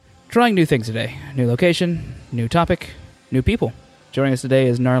Trying new things today. New location, new topic, new people. Joining us today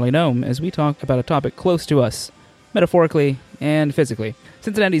is Gnarly Gnome as we talk about a topic close to us, metaphorically and physically.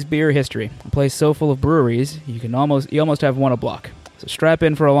 Cincinnati's beer history. A place so full of breweries, you almost have one a block. So strap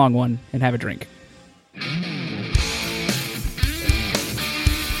in for a long one and have a drink.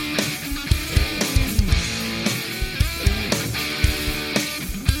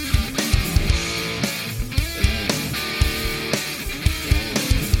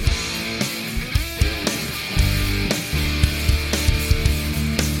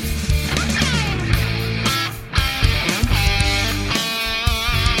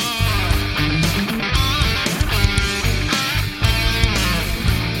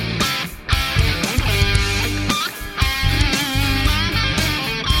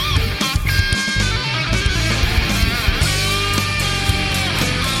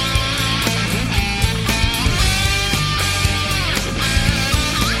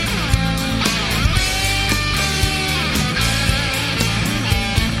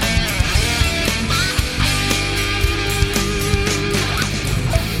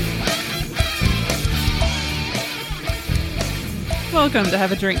 Welcome to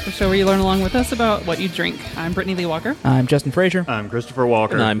Have a Drink, the show where you learn along with us about what you drink. I'm Brittany Lee Walker. I'm Justin Frazier. I'm Christopher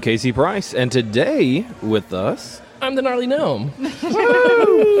Walker. And I'm Casey Price. And today with us, I'm the Gnarly Gnome.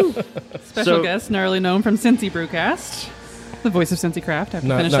 Special guest, Gnarly Gnome from Cincy Brewcast, the voice of Cincy Craft. I have to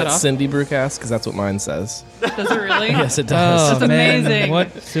finish that Not off. Cindy Brewcast, because that's what mine says. Does it really? Yes, it does. That's amazing.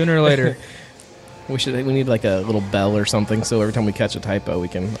 What? Sooner or later. We need like a little bell or something, so every time we catch a typo, we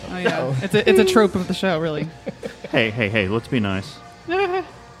can. Oh yeah, it's a trope of the show, really. Hey, let's be nice. To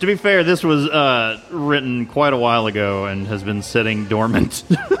be fair, this was written quite a while ago and has been sitting dormant.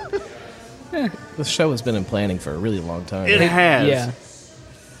 This show has been in planning for a really long time. It has. Yeah.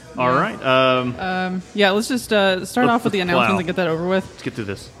 All right. Yeah, let's just start off with the announcements plow. and get that over with. Let's get through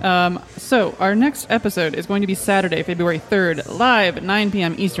this. So, our next episode is going to be Saturday, February 3rd, live at 9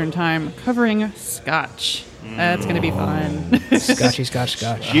 p.m. Eastern Time, covering Scotch. That's going to be fun. Scotchy, scotch.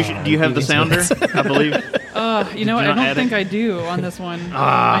 Do you have the sounder? I believe. You know what? I not don't add think it? I do on this one.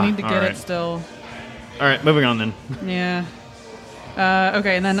 I need to get all it right. still. All right, moving on then. Yeah.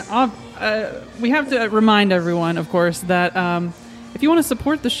 Okay, and then we have to remind everyone, of course, that if you want to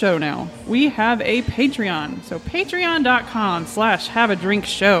support the show now, we have a Patreon. So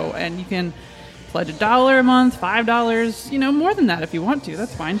patreon.com/haveadrinkshow, and you can pledge $1 a month, $5, more than that if you want to.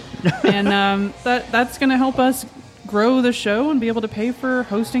 That's fine. And that's going to help us grow the show and be able to pay for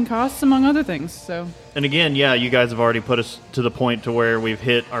hosting costs, among other things. So. And again, yeah, you guys have already put us to the point to where we've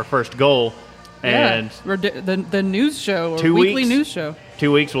hit our first goal. And we're the news show, or 2 weekly weeks. news show.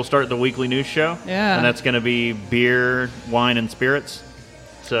 2 weeks we'll start the weekly news show. Yeah. And that's going to be beer, wine, and spirits.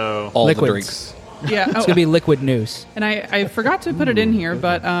 So all Liquids. the drinks. Yeah, It's going to be liquid news. And I forgot to put it in here,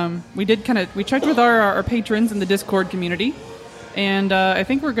 but we checked with our patrons in the Discord community, and I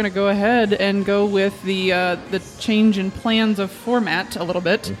think we're going to go ahead and go with the change in plans of format a little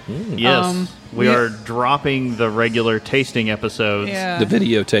bit. yes, we are dropping the regular tasting episodes. Yeah. The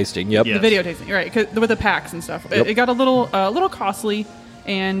video tasting, yep. Yeah. The video tasting, right? With the packs and stuff. Yep. It got a little costly,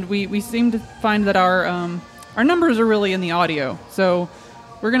 and we seem to find that our numbers are really in the audio. So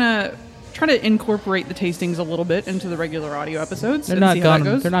we're gonna try to incorporate the tastings a little bit into the regular audio episodes. They're and not see how that gone.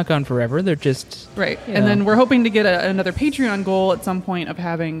 goes. They're not gone forever. They're just Right. you And know. then we're hoping to get another Patreon goal at some point of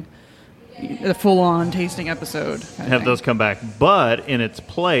having a full-on tasting episode. Have those come back. But in its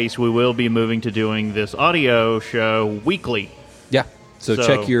place, we will be moving to doing this audio show weekly. Yeah. So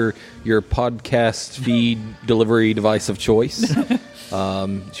check your podcast feed delivery device of choice.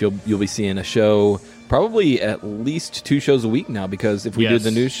 You'll be seeing a show, probably at least 2 shows a week now, because if we do Yes.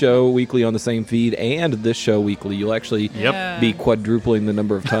 the news show weekly on the same feed and this show weekly, you'll actually Yep. be quadrupling the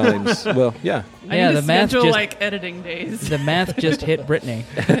number of times. Well, yeah. I Yeah, need the to math schedule, just- editing days. the math just hit Brittany.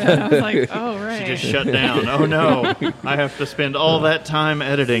 I was like, oh, right. Just shut down. Oh no, I have to spend all that time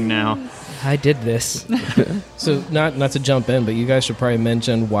editing now. I did this. So, not to jump in, but you guys should probably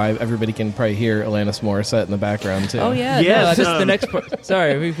mention why everybody can probably hear Alanis Morissette in the background, too. Oh yeah, Yes, no, that's just the um, next part.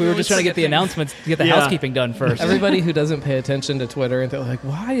 Sorry, we were just trying to get the announcements, get the Yeah. housekeeping done first. Everybody who doesn't pay attention to Twitter, and they're like,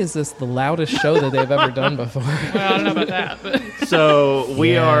 why is this the loudest show that they've ever done before? Well, I don't know about that, but So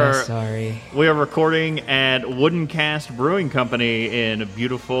we Sorry. are recording at Wooden Cast Brewing Company in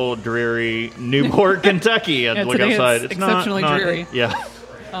beautiful, dreary Newport, Kentucky. Yeah, Look today outside. it's It's not exceptionally dreary. Yeah,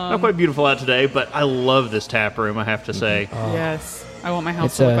 not quite beautiful out today, but I love this tap room. I have to say. yes, I want my house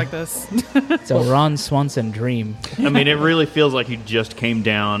It's to look a- like this. It's a Ron Swanson dream. I mean, it really feels like you just came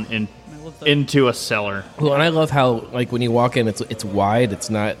down and of the into a cellar. Well, and I love how, like, when you walk in, it's wide, it's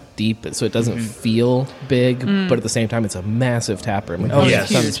not deep, so it doesn't feel big, but at the same time, it's a massive tap room. Like, Oh, there's yes.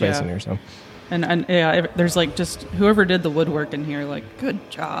 a ton of Huge, space yeah. in here. So And yeah, there's like just whoever did the woodwork in here, like, good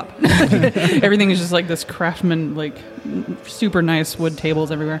job. Everything is just like this craftsman, like super nice wood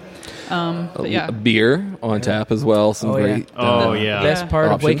tables everywhere. But yeah, Beer on tap as well. Some Oh, yeah. great. Oh, The yeah. best part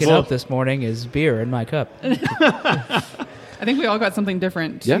of Options. waking Well- up this morning is beer in my cup. I think we all got something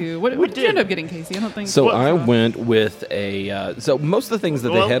different. Yeah. Too. What did you end up getting, Casey? I don't think So well, I went with a. So most of the things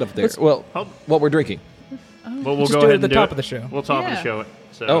that Well, they had up there. let's- Well, hold- what we're drinking. Well, we'll Just go do it ahead at the and top it. of the show. We'll top of Yeah. the show it.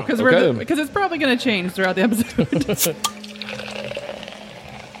 So. Oh. because Okay. because it's probably going to change throughout the episode.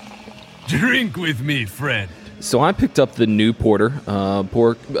 Drink with me, friend. So I picked up the new porter.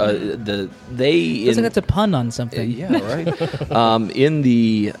 Pork. Looks like that's a pun on something. Yeah, right.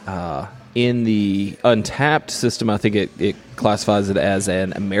 In the Untapped system, I think it classifies it as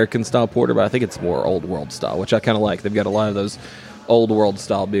an American style porter, but I think it's more old world style, which I kind of like. They've got a lot of those old world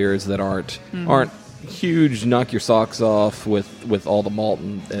style beers that aren't huge, knock your socks off with all the malt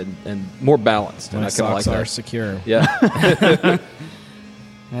and more balanced. And my I kind of like socks are that. secure. Yeah,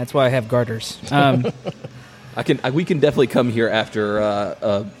 That's why I have garters. we can definitely come here after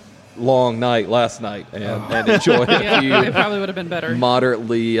a long night last night and enjoy yeah, a few it probably would have been better. moderate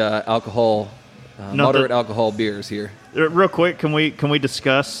alcohol beers here. Real quick, can we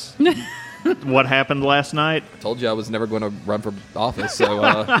discuss what happened last night Told you I was never going to run for office,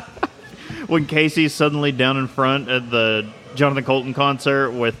 so when Casey's suddenly down in front at the Jonathan Colton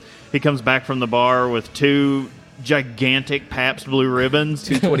concert he comes back from the bar with 2 gigantic Pabst Blue Ribbons.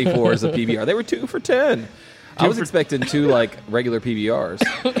 224 is a PBR. They were 2 for 10. I was for- expecting 2 like regular PBRs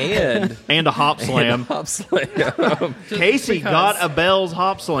and a Hop Slam. Hop Slam. Casey because. got a Bell's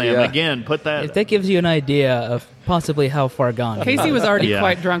Hop Slam. Yeah. Again, put that... If that gives you an idea of possibly how far gone. Casey was already Yeah.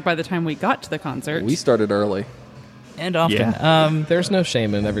 quite drunk by the time we got to the concert. We started early. and often. Yeah. There's no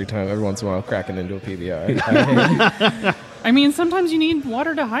shame in every once in a while cracking into a PBR. I mean, sometimes you need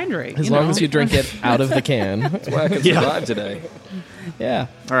water to hydrate. As you long know? as you drink it out of the can. That's why I can survive today. Yeah.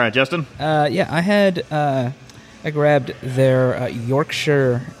 All right, Justin. Yeah, I grabbed their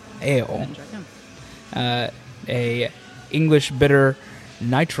Yorkshire Ale, a English bitter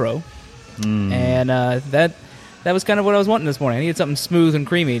nitro, and that was kind of what I was wanting this morning. I needed something smooth and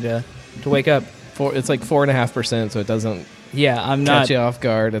creamy to wake up. It's like 4.5%, so it doesn't Yeah, I'm not. catch you off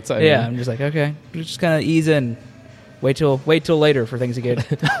guard. It's I'm just like, okay, just kind of ease in. Wait till later for things to get.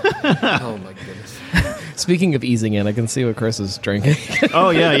 Oh my goodness. Speaking of easing in, I can see what Chris is drinking.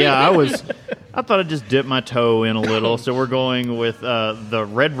 Oh, yeah. I thought I'd just dip my toe in a little. So we're going with the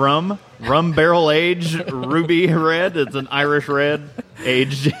red rum barrel aged ruby red. It's an Irish red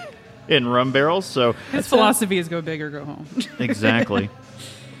aged in rum barrels. So His philosophy is go big or go home. exactly.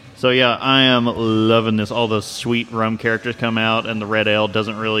 So yeah, I am loving this. All those sweet rum characters come out, and the red ale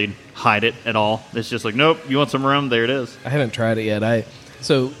doesn't really hide it at all. It's just like, nope, you want some rum? There it is. I haven't tried it yet.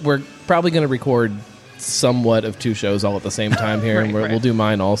 So we're probably going to record somewhat of 2 shows all at the same time here, and Right. we'll do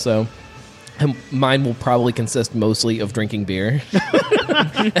mine also. And mine will probably consist mostly of drinking beer.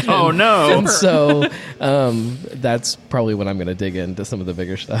 Oh no! And so that's probably when I'm going to dig into some of the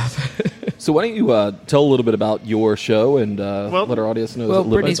bigger stuff. So why don't you tell a little bit about your show and let our audience know? Well, a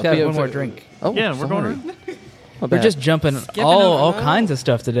little Brittany's bit got about one more drink. Oh, Yeah, we're sorry. going. My We're bad. just jumping all kinds of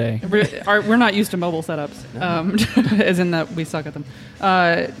stuff today. We're not used to mobile setups, as in that we suck at them.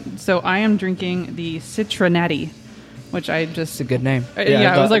 So I am drinking the Citronati, which I just... It's a good name.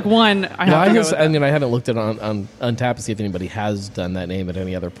 yeah, I was like, one, I have to go with that. I haven't looked at it on Untappd to see if anybody has done that name at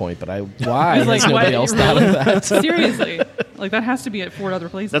any other point, but why was has like, nobody what? else thought of that? Seriously. Like, that has to be at 4 other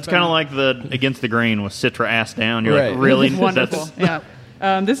places. That's but kind of no. like the Against the Grain with Citra ass down. You're Right. like, really? It's wonderful. That's-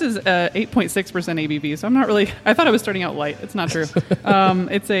 Yeah. This is 8.6% ABV, so I'm not really... I thought I was starting out light. It's not true.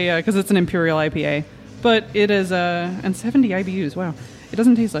 It's because it's an Imperial IPA. But it is... and 70 IBUs. Wow. It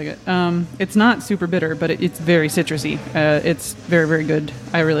doesn't taste like it. It's not super bitter, but it's very citrusy. It's very, very good.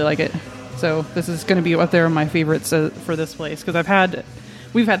 I really like it. So this is going to be up there on my favorites for this place, because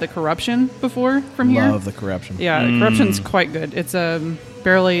we've had the Corruption before from here. Love the Corruption. Yeah, the Corruption's quite good. It's a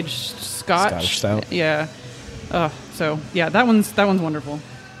barrel-aged Scotch. Scottish stout. Yeah. So yeah, that one's wonderful.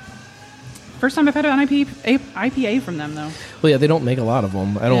 First time I've had an IPA from them, though. Well, yeah, they don't make a lot of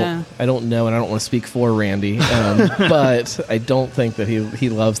them. I don't know, and I don't want to speak for Randy, but I don't think that he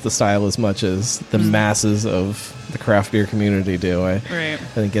loves the style as much as the masses of the craft beer community do. I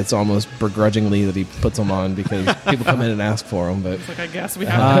think it's almost begrudgingly that he puts them on because people come in and ask for them. But it's like, I guess we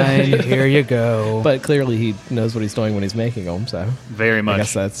have to. Here you go. But clearly he knows what he's doing when he's making them, so Very much. I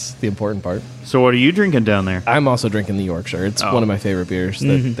guess that's the important part. So what are you drinking down there? I'm also drinking the Yorkshire. It's Oh. one of my favorite beers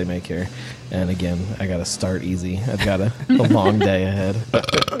that they make here. And again, I got to start easy. I've got a long day ahead.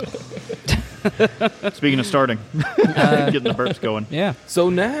 Speaking of starting, getting the burps going. Yeah. So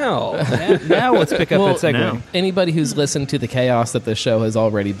now, Now let's pick up that segue. now. Anybody who's listened to the chaos that this show has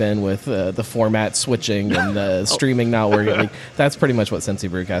already been with the format switching and the streaming not working, like, that's pretty much what Cincy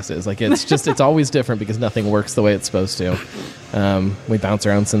Brewcast is. Like, it's always different because nothing works the way it's supposed to. We bounce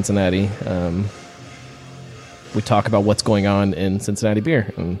around Cincinnati. We talk about what's going on in Cincinnati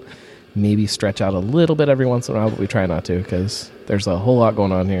beer and maybe stretch out a little bit every once in a while, but we try not to because there's a whole lot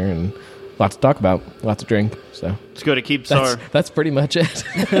going on here and a lot to talk about, a lot to drink. So It's good. It keeps that's pretty much it.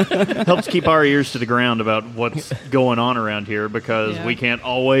 helps keep our ears to the ground about what's going on around here because Yeah. we can't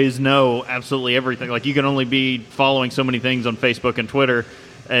always know absolutely everything. Like, you can only be following so many things on Facebook and Twitter,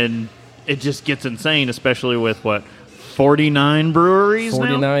 and it just gets insane, especially with 49 breweries now?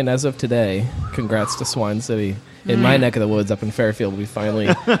 49 as of today. Congrats to Swine City. In my neck of the woods up in Fairfield, we finally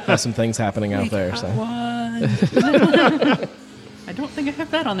have some things happening out there. So I don't think I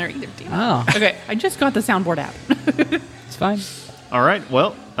have that on there either. Damn it. Oh, Okay, I just got the soundboard app. it's fine. All right.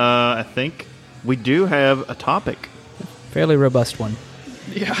 Well, I think we do have a topic. Fairly robust one.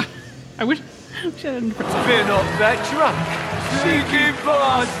 Yeah. I wish I hadn't. We're not that drunk. Cheeky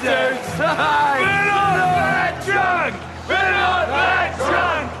bastards. We're not that drunk. We're not that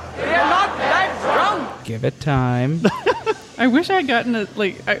drunk. We're not that drunk. Give it time. I wish I had gotten a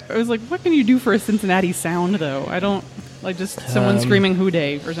I was like, what can you do for a Cincinnati sound though? I don't like just someone screaming "Hoo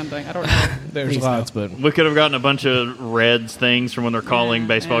Day" or something. I don't know. there's lots, but We could have gotten a bunch of Reds things from when they're calling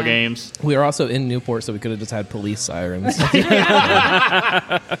baseball yeah. games. we are also in Newport, so we could have just had police sirens.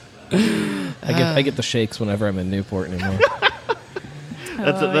 I get the shakes whenever I'm in Newport anymore.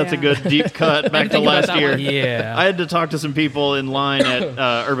 That's a yeah. good deep cut back to think about last that year. one. Yeah. I had to talk to some people in line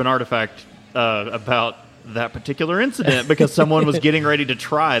at Urban Artifact about that particular incident because someone was getting ready to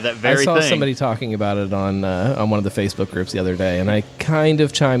try that very I saw thing. somebody talking about it on one of the Facebook groups the other day, and I kind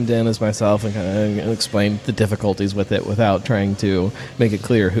of chimed in as myself and kind of explained the difficulties with it without trying to make it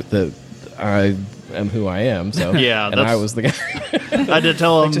clear that I am who I am. So Yeah, and that's- I was the guy. I had to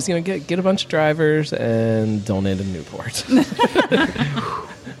tell them. Just get a bunch of drivers and don't end in Newport.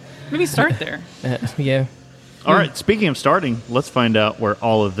 Maybe start there. Yeah. All right, speaking of starting, let's find out where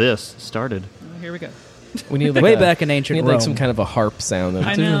all of this started. Here we go. We need like Way back in ancient we need like Rome. some kind of a harp sound.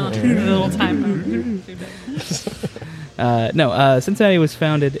 I know. The little time. Cincinnati was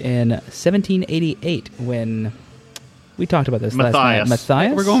founded in 1788 when we talked about this last night. Matthias.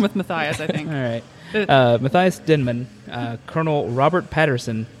 Matthias? We're going with Matthias, I think. All right. Matthias Denman, Colonel Robert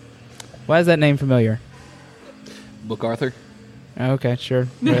Patterson. Why is that name familiar? Book Arthur. Okay, sure.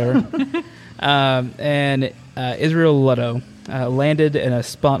 Whatever. And Israel Ludlow landed in a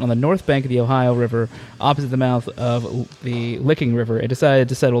spot on the north bank of the Ohio River opposite the mouth of the Licking River and decided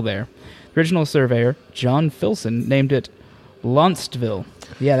to settle there. The original surveyor, John Filson, named it Lonstville.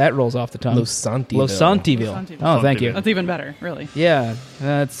 Yeah, that rolls off the tongue. Losantiville. Losantiville. Losantiville. Oh, thank you. That's even better, really. Yeah,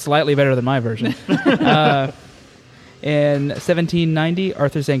 that's slightly better than my version. In 1790,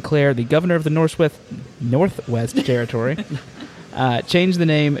 Arthur St. Clair, the governor of the Northwest Territory, changed the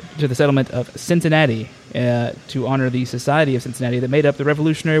name to the settlement of Cincinnati to honor the Society of Cincinnati that made up the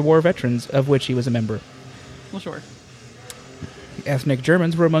Revolutionary War veterans, of which he was a member. Well, sure. Ethnic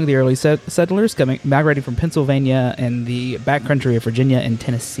Germans were among the early settlers, migrating from Pennsylvania and the backcountry of Virginia and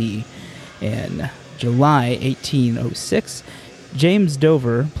Tennessee. In July 1806, James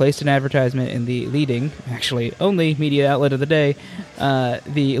Dover placed an advertisement in the leading, actually only media outlet of the day,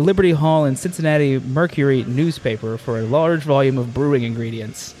 the Liberty Hall and Cincinnati Mercury newspaper for a large volume of brewing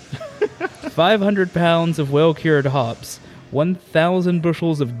ingredients. 500 pounds of well-cured hops, 1,000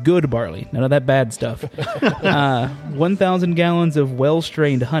 bushels of good barley, none of that bad stuff, 1,000 gallons of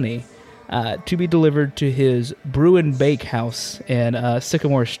well-strained honey, to be delivered to his brew and bake house in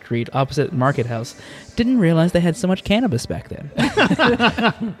Sycamore Street, opposite Market House. Didn't realize they had so much cannabis back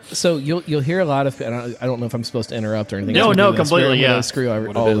then. So you'll hear a lot of. I don't know if I'm supposed to interrupt or anything. No, I'm no, gonna do this. completely, I'm gonna yeah. Screw What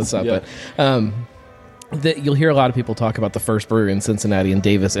it all is, this up, yeah. but you'll hear a lot of people talk about the first brewery in Cincinnati and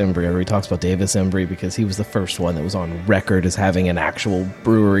Davis Embry. Everybody talks about Davis Embry because he was the first one that was on record as having an actual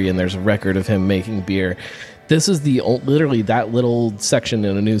brewery, and there's a record of him making beer. This is literally that little section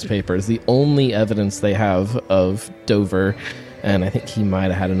in a newspaper is the only evidence they have of Dover, and I think he might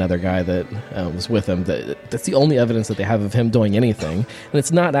have had another guy that was with him. That's the only evidence that they have of him doing anything, and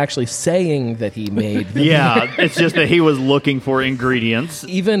it's not actually saying that he made. It's just that he was looking for ingredients.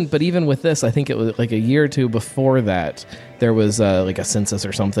 Even with this, I think it was like a year or two before that. There was like a census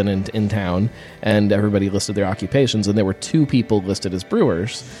or something in town, and everybody listed their occupations, and there were 2 people listed as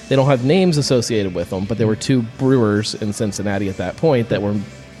brewers. They don't have names associated with them, but there were 2 brewers in Cincinnati at that point that were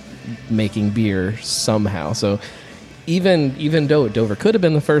making beer somehow. So even though Dover could have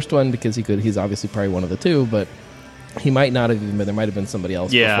been the first one because he's obviously probably one of the 2, but he might not have even been. There might have been somebody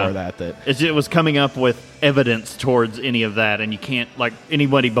else before that. It was coming up with evidence towards any of that, and you can't, like,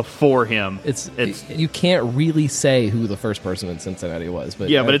 anybody before him. You can't really say who the first person in Cincinnati was. But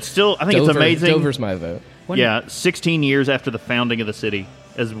but it's still, I think Dover, it's amazing. Dover's my vote. 16 years after the founding of the city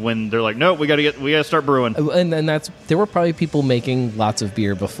is when they're like, no, we got to start brewing. And there were probably people making lots of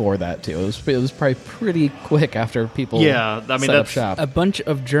beer before that too. It was probably pretty quick after people set up shop. A bunch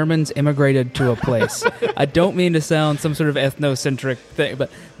of Germans immigrated to a place. I don't mean to sound some sort of ethnocentric thing, but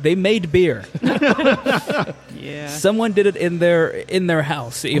they made beer. Yeah. Someone did it in their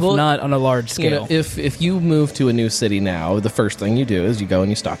house, if not on a large scale. If you move to a new city now, the first thing you do is you go and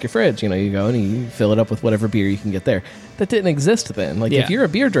you stock your fridge. You go and you fill it up with whatever beer you can get there. That didn't exist then. Like if you're a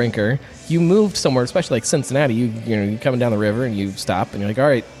beer drinker, you moved somewhere, especially like Cincinnati. You're coming down the river and you stop and you're like, all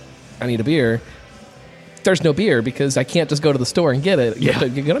right, I need a beer. There's no beer because I can't just go to the store and get it. You're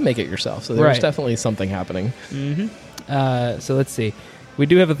going to make it yourself. So there's definitely something happening. Mm-hmm. So let's see. We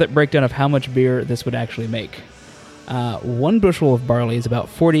do have a breakdown of how much beer this would actually make. 1 bushel of barley is about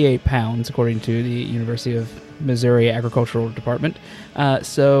 48 pounds, according to the University of Missouri Agricultural Department.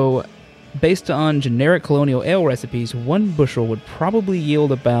 So based on generic colonial ale recipes, 1 bushel would probably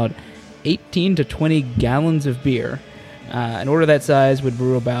yield about 18 to 20 gallons of beer. An order that size would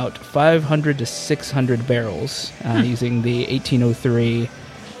brew about 500 to 600 barrels, using the 1803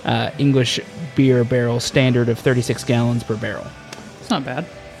 English beer barrel standard of 36 gallons per barrel. It's not bad.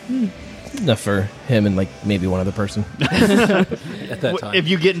 Enough for him and like maybe one other person at that time. If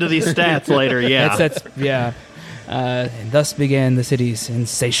you get into these stats later, and thus began the city's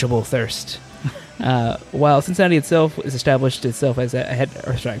insatiable thirst. While Cincinnati itself has established itself as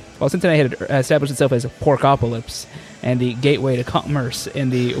Cincinnati had established itself as a porkopolis and the gateway to commerce in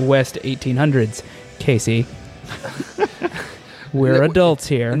the West 1800s, Casey, we're adults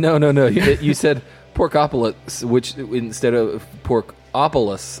here. No. You said porkopolis, which instead of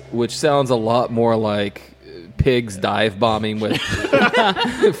porkopolis, which sounds a lot more like pigs dive bombing with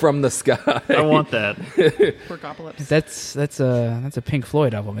from the sky. I want that. Porkopolis. That's a Pink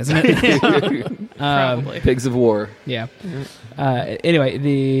Floyd album, isn't it? Probably. Pigs of War. Yeah.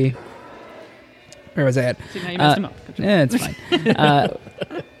 Anyway, where was I at? See, now you messed him up. Yeah, it's fine.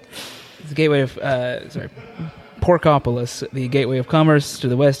 It's the gateway of Porkopolis, the gateway of commerce to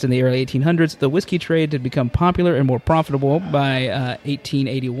the West in the early 1800s. The whiskey trade had become popular and more profitable by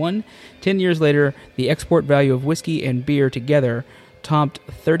 1881. 10 years later, the export value of whiskey and beer together topped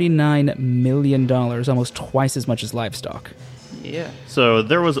 $39 million, almost twice as much as livestock. Yeah. So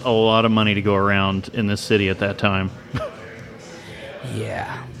there was a lot of money to go around in this city at that time.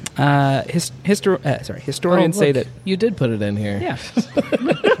 Yeah. Historians say that you did put it in here. Yeah.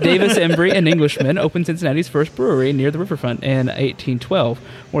 Davis Embry, an Englishman, opened Cincinnati's first brewery near the riverfront in 1812,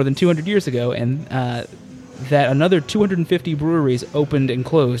 more than 200 years ago, and that another 250 breweries opened and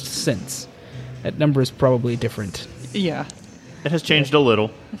closed since. That number is probably different. Yeah. It has changed a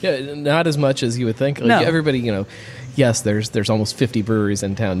little. Yeah, not as much as you would think. Like No. Everybody, yes, there's almost 50 breweries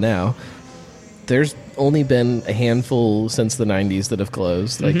in town now. There's only been a handful since the 90s that have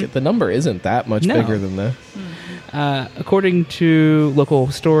closed. Like the number isn't that much bigger than that. According to local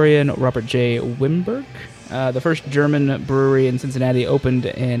historian Robert J. Wimberg, the first German brewery in Cincinnati opened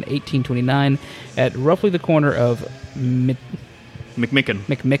in 1829 at roughly the corner of McMicken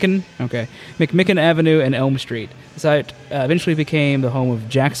Avenue and Elm Street. The site eventually became the home of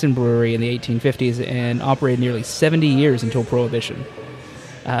Jackson Brewery in the 1850s and operated nearly 70 years until Prohibition.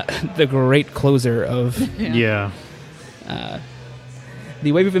 The great closer of... Yeah.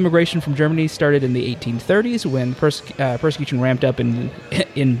 The wave of immigration from Germany started in the 1830s when persecution ramped up in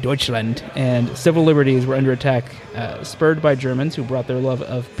Deutschland, and civil liberties were under attack, spurred by Germans who brought their love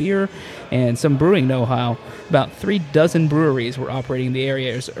of beer and some brewing know-how. About 36 breweries were operating in the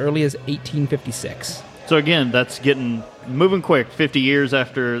area as early as 1856. So again, that's moving quick, 50 years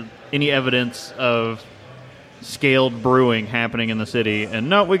after any evidence of scaled brewing happening in the city. And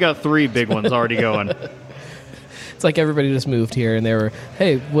no, we got 3 big ones already going. It's like everybody just moved here and they were,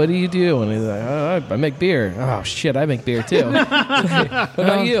 hey, what do you do? And he's like, oh, I make beer. Oh, shit, I make beer too. What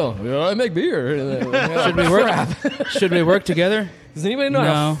about you? "Well, I make beer. Should we work? Should we work together? Does anybody know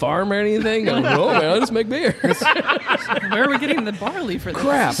how No. to farm or anything? Oh, man, I just make beer. Where are we getting the barley for this?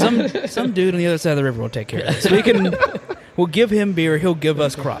 Crap. Some dude on the other side of the river will take care of this. We'll give him beer. He'll give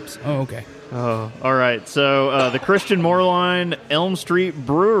us crops. Oh, okay. Oh, all right. So the Christian Moerlein Elm Street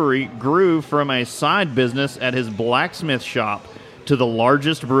Brewery grew from a side business at his blacksmith shop to the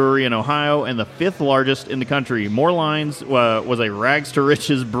largest brewery in Ohio and the 5th largest in the country. Moerlein's was a rags to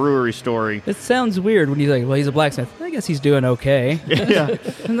riches brewery story. It sounds weird when you're like, well, he's a blacksmith. I guess he's doing okay. Yeah.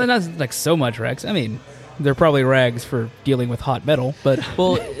 And then not like so much rags. I mean, they're probably rags for dealing with hot metal, but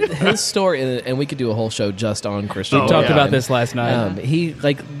Well, his story, and we could do a whole show just on Christian. we talked yeah. about this last night. He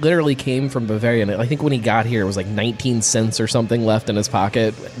literally came from Bavaria. And I think when he got here, it was like 19 cents or something left in his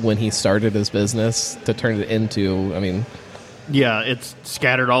pocket when he started his business to turn it into. I mean, Yeah, it's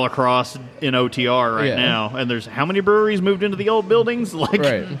scattered all across in OTR right Yeah. now. And there's how many breweries moved into the old buildings? Like,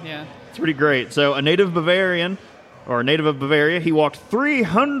 right. Yeah. It's pretty great. So a native Bavarian, or a native of Bavaria, he walked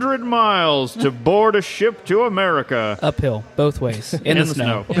 300 miles to board a ship to America. Uphill, both ways, in the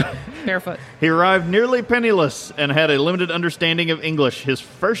snow. Barefoot. He arrived nearly penniless and had a limited understanding of English. His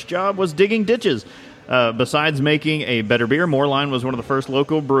first job was digging ditches. Besides making a better beer, Moerlein was one of the first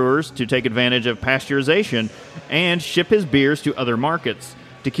local brewers to take advantage of pasteurization and ship his beers to other markets.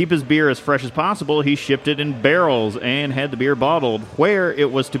 To keep his beer as fresh as possible, he shipped it in barrels and had the beer bottled where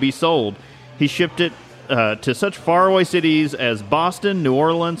it was to be sold. He shipped it to such faraway cities as Boston, New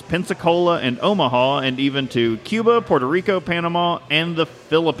Orleans, Pensacola, and Omaha, and even to Cuba, Puerto Rico, Panama, and the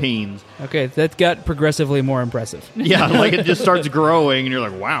Philippines. Okay, that got progressively more impressive. Yeah, like it just starts growing, and you're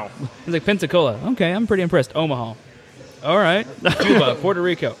like, wow. It's like Pensacola. Okay, I'm pretty impressed. Omaha. All right. Cuba, Puerto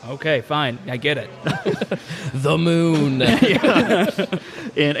Rico. Okay, fine. I get it. The moon.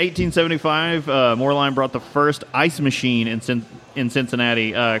 In 1875, Moerlein brought the first ice machine in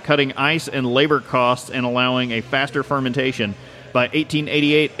Cincinnati, cutting ice and labor costs and allowing a faster fermentation. By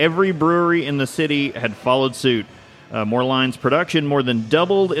 1888, every brewery in the city had followed suit. Moerlein's production more than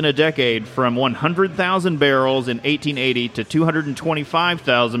doubled in a decade, from 100,000 barrels in 1880 to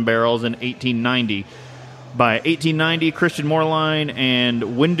 225,000 barrels in 1890. By 1890, Christian Moerlein and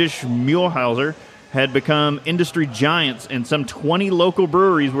Windisch Mühlhauser had become industry giants, and some 20 local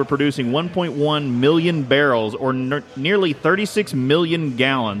breweries were producing 1.1 million barrels, or nearly 36 million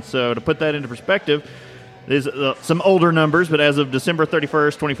gallons. So to put that into perspective, there's some older numbers, but as of December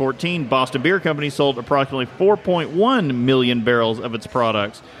 31st, 2014, Boston Beer Company sold approximately 4.1 million barrels of its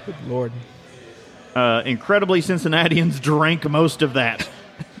products. Good Lord. Incredibly, Cincinnatians drank most of that.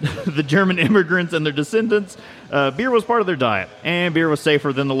 The German immigrants and their descendants, beer was part of their diet, and beer was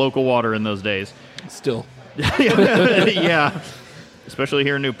safer than the local water in those days. Still. Yeah, especially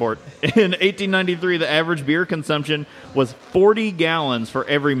here in Newport. In 1893, the average beer consumption was 40 gallons for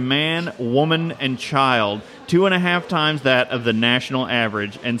every man, woman, and child, 2.5 times that of the national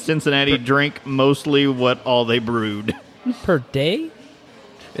average, and Cincinnati drank mostly what all they brewed. Per day?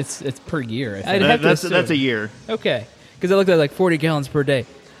 It's per year. I think. I'd have to That's assume. a year. Okay. Because I looked at like 40 gallons per day.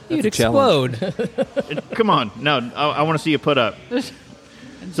 You'd a explode. Come on. No, I want to see you put up.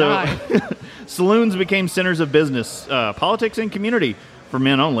 So, Die. saloons became centers of business, politics, and community, for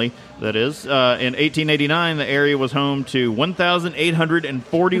men only, that is. In 1889, the area was home to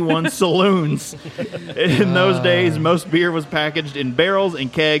 1,841 saloons. In those days, most beer was packaged in barrels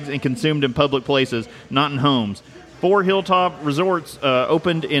and kegs and consumed in public places, not in homes. 4 hilltop resorts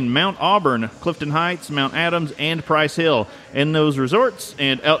opened in Mount Auburn, Clifton Heights, Mount Adams, and Price Hill. In those resorts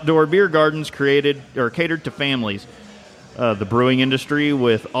and outdoor beer gardens catered to families. The brewing industry,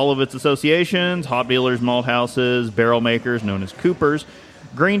 with all of its associations, hop dealers, malt houses, barrel makers known as coopers,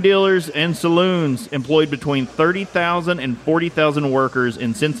 grain dealers, and saloons, employed between 30,000 and 40,000 workers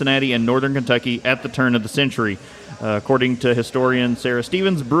in Cincinnati and northern Kentucky at the turn of the century. According to historian Sarah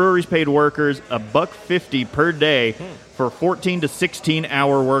Stevens, breweries paid workers $1.50 per day for 14 to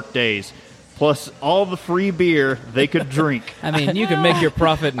 16-hour work days, plus all the free beer they could drink. I mean, you can make your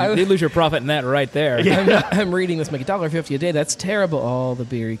profit. You lose your profit in that right there. I'm reading this, like $1.50 a day. That's terrible. All the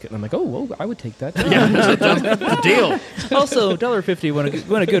beer you could. And I'm like, oh, I would take that. Yeah, that's a deal. Also, $1.50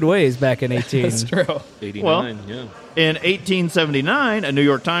 went a good ways back in 18. That's true. 89, Well, yeah. In 1879, a New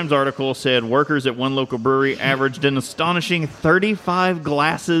York Times article said workers at one local brewery averaged an astonishing 35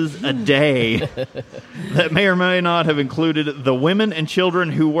 glasses a day. That may or may not have included the women and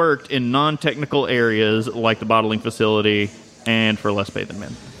children who worked in non-technical areas like the bottling facility and for less pay than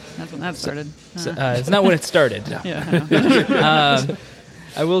men. That's when that started. It's not when it started. Yeah. I know.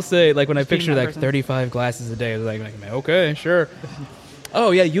 I will say, like, when I Just being picture that like person. 35 glasses a day, I was like, okay, sure.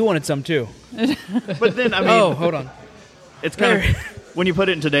 Oh, yeah, you wanted some too. But then, I mean, Oh, hold on. it's kind of when you put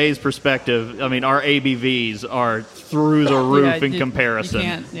it in today's perspective. I mean, our ABVs are through the roof Yeah, in you comparison.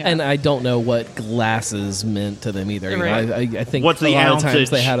 can't, yeah. And I don't know what glasses meant to them either. You know, Right. I think What's a the lot of times ounceage?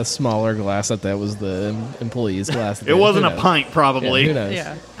 they had a smaller glass that was the employee's glass. It wasn't Who a knows? pint, probably. Yeah, who knows?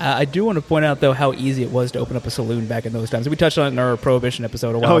 yeah. I do want to point out, though, how easy it was to open up a saloon back in those times. We touched on it in our Prohibition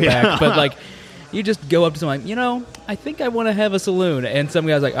episode a while yeah. back, but, like, you just go up to someone, like, I think I want to have a saloon. And some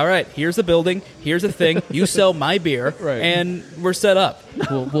guy's like, all right, here's the building, here's the thing, you sell my beer, Right. and we're set up.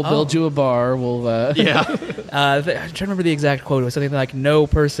 We'll build you a bar. We'll Yeah. I'm trying to remember the exact quote. It was something like, no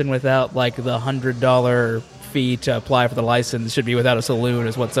person without, like, the $100 fee to apply for the license should be without a saloon,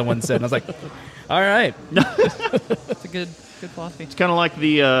 is what someone said. And I was like, all right. It's a good philosophy. It's kind of like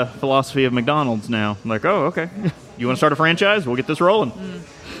the philosophy of McDonald's now. Like, oh, okay. You want to start a franchise? We'll get this rolling.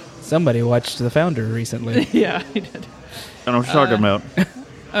 Somebody watched The Founder recently. Yeah, he did. I don't know what you're talking about.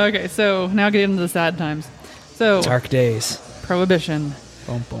 Okay, so now getting into the sad times. So, Dark days. Prohibition.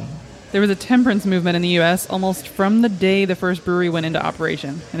 Boom, boom. There was a temperance movement in the U.S. almost from the day the first brewery went into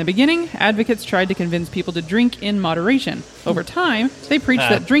operation. In the beginning, advocates tried to convince people to drink in moderation. Over time, they preached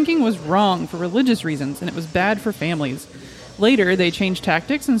that drinking was wrong for religious reasons and it was bad for families. Later, they changed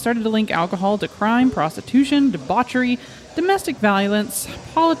tactics and started to link alcohol to crime, prostitution, debauchery, domestic violence,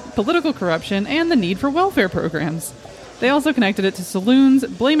 political corruption, and the need for welfare programs. They also connected it to saloons,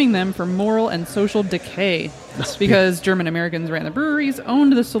 blaming them for moral and social decay. Because German Americans ran the breweries,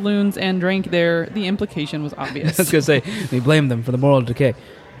 owned the saloons, and drank there, the implication was obvious. I was going to say, we blame them for the moral decay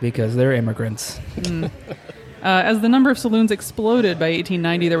because they're immigrants. As the number of saloons exploded by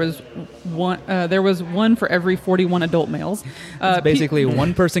 1890, there was one for every 41 adult males. Basically,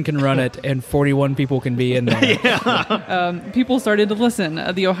 one person can run it and 41 people can be in there. People started to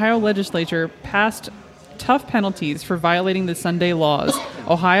listen. The Ohio legislature passed tough penalties for violating the Sunday laws.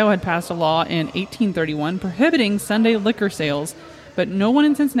 Ohio had passed a law in 1831 prohibiting Sunday liquor sales, but no one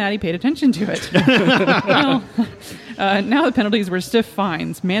in Cincinnati paid attention to it. Now the penalties were stiff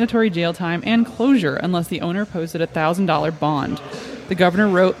fines, mandatory jail time, and closure unless the owner posted a $1,000 bond. The governor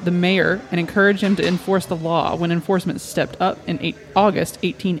wrote the mayor and encouraged him to enforce the law. When enforcement stepped up in August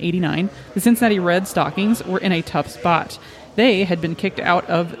 1889, the Cincinnati Red Stockings were in a tough spot. They had been kicked out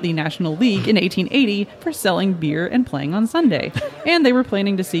of the National League in 1880 for selling beer and playing on Sunday, and they were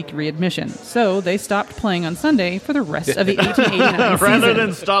planning to seek readmission. So they stopped playing on Sunday for the rest of the 1889 season. Rather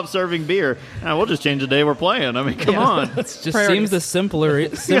than stop serving beer, we'll just change the day we're playing. I mean, come on. It just Priorities. seems the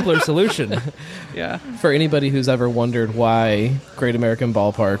simpler solution. Yeah. For anybody who's ever wondered why Great American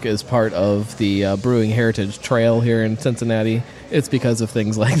Ballpark is part of the Brewing Heritage Trail here in Cincinnati, it's because of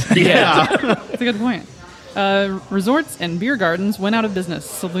things like that. Yeah. That's a good point. Resorts and beer gardens went out of business.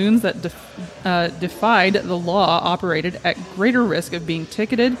 Saloons that defied the law operated at greater risk of being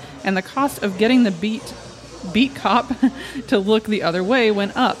ticketed, and the cost of getting the beat cop to look the other way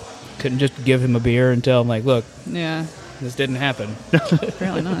went up. Couldn't just give him a beer and tell him, like, look, Yeah, this didn't happen.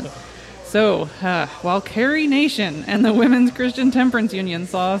 apparently not. So, while Carrie Nation and the Women's Christian Temperance Union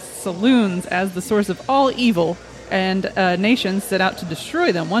saw saloons as the source of all evil, and Nation set out to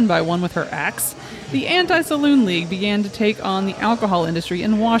destroy them one by one with her axe, the Anti-Saloon League began to take on the alcohol industry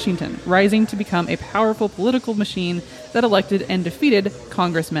in Washington, rising to become a powerful political machine that elected and defeated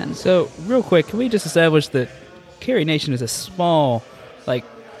congressmen. So, real quick, can we just establish that Carrie Nation is a small, like,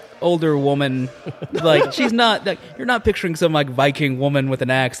 older woman? Like, she's not, like, you're not picturing some, like, Viking woman with an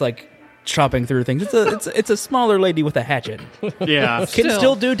axe, like, chopping through things. It's a smaller lady with a hatchet. Yeah. Can Still.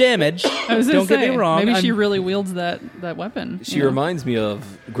 still do damage. I was gonna Don't get say, me wrong. maybe she I'm- really wields that weapon. She you know? reminds me of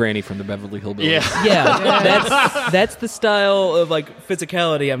Granny from the Beverly Hillbillies. Yeah. Yeah, that's the style of, like,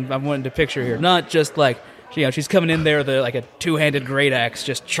 physicality I'm wanting to picture here. Not just like, you know, she's coming in there with like a two-handed great axe,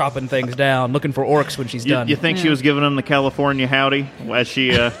 just chopping things down, looking for orcs when she's done. You think she Yeah. was giving them the California howdy as she...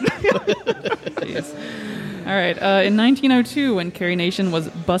 Jeez. All right. In 1902, when Carrie Nation was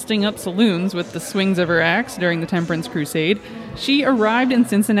busting up saloons with the swings of her axe during the Temperance Crusade, she arrived in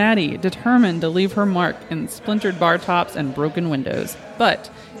Cincinnati, determined to leave her mark in splintered bar tops and broken windows. But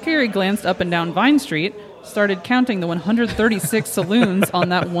Carrie glanced up and down Vine Street, started counting the 136 saloons on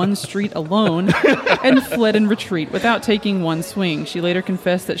that one street alone, and fled in retreat without taking one swing. She later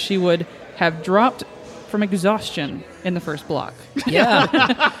confessed that she would have dropped from exhaustion in the first block.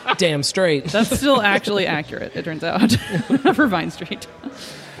 Yeah. Damn straight. That's still actually accurate, it turns out, for Vine Street.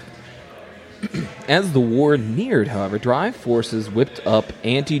 As the war neared, however, dry forces whipped up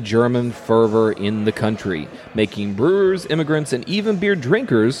anti-German fervor in the country, making brewers, immigrants, and even beer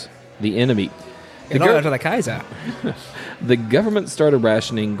drinkers the enemy. Get all out to the Kaiser. The government started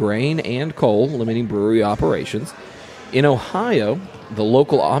rationing grain and coal, limiting brewery operations. In Ohio, the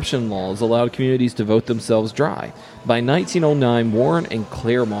local option laws allowed communities to vote themselves dry. By 1909, Warren and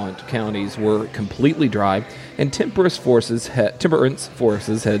Claremont counties were completely dry, and temperance forces had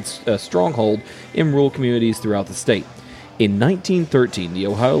a stronghold in rural communities throughout the state. In 1913, the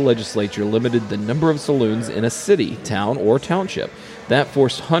Ohio legislature limited the number of saloons in a city, town, or township. That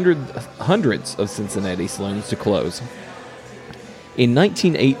forced hundreds of Cincinnati saloons to close. In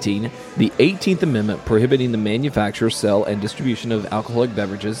 1918, the 18th Amendment prohibiting the manufacture, sale, and distribution of alcoholic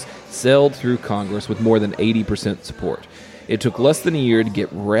beverages sailed through Congress with more than 80% support. It took less than a year to get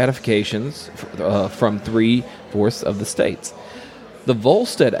ratifications from 3/4 of the states. The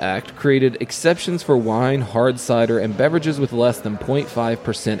Volstead Act created exceptions for wine, hard cider, and beverages with less than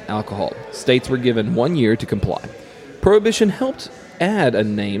 0.5% alcohol. States were given 1 year to comply. Prohibition helped add a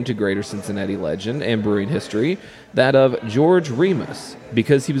name to Greater Cincinnati legend and brewing history, that of George Remus,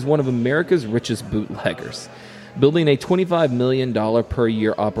 because he was one of America's richest bootleggers, building a $25 million per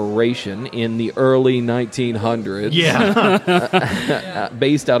year operation in the early 1900s.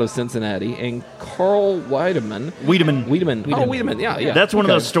 Based out of Cincinnati. And Carl Wiedemann. Wiedemann. Yeah. That's one of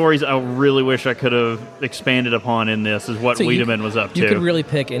those stories I really wish I could have expanded upon in this, is what Wiedemann was up to. You could really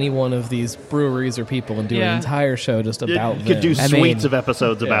pick any one of these breweries or people and do an entire show just about them. You could do suites of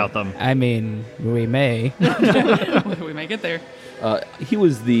episodes about them. I mean, we may. We may get there. He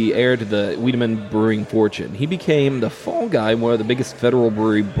was the heir to the Wiedemann brewing fortune. He became the fall guy in one of the biggest federal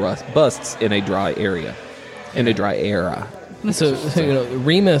brewery busts in a dry area. So,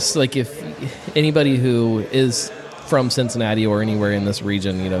 Remus, like, if anybody who is from Cincinnati or anywhere in this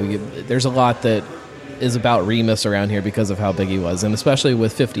region, there's a lot that is about Remus around here because of how big he was. And especially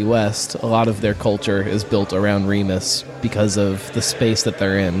with 50 West, a lot of their culture is built around Remus because of the space that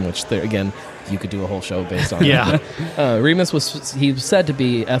they're in, which, again, you could do a whole show based on that. Remus was said to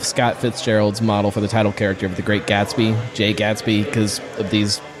be F. Scott Fitzgerald's model for the title character of The Great Gatsby, Jay Gatsby, because of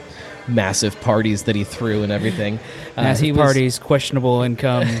these massive parties that he threw and everything. Parties, questionable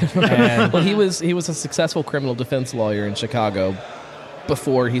income. And well, he was a successful criminal defense lawyer in Chicago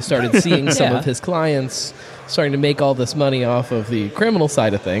before he started seeing some of his clients starting to make all this money off of the criminal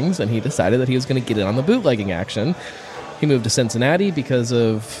side of things, and he decided that he was going to get in on the bootlegging action. He moved to Cincinnati because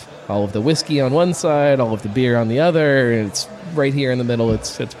of all of the whiskey on one side, all of the beer on the other, and it's right here in the middle.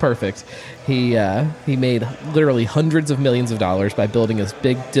 It's perfect. He made literally hundreds of millions of dollars by building his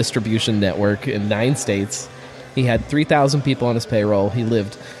big distribution network in 9 states. He had 3,000 people on his payroll. He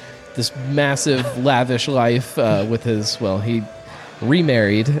lived this massive, lavish life with he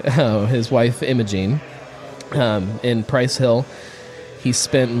remarried his wife, Imogene, in Price Hill. He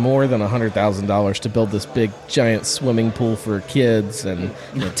spent more than $100,000 to build this big, giant swimming pool for kids and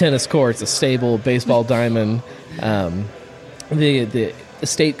tennis courts, a stable, baseball diamond. The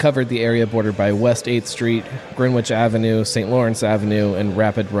estate covered the area bordered by West 8th Street, Greenwich Avenue, St. Lawrence Avenue, and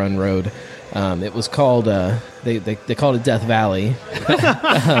Rapid Run Road. It was called they called it Death Valley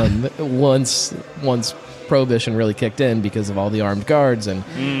once Prohibition really kicked in because of all the armed guards, and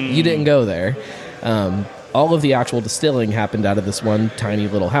you didn't go there. All of the actual distilling happened out of this one tiny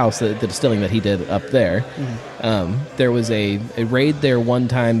little house, the distilling that he did up there. There was a raid there one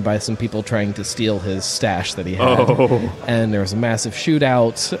time by some people trying to steal his stash that he had. And there was a massive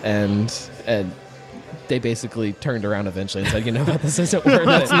shootout, and they basically turned around eventually and said, you know what, this isn't worth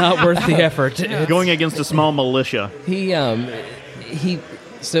it. It's not worth the effort. Going against a small militia.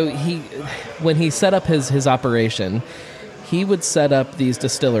 When he set up his operation, he would set up these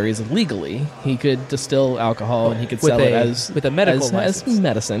distilleries legally. He could distill alcohol and he could sell it as a medical license. As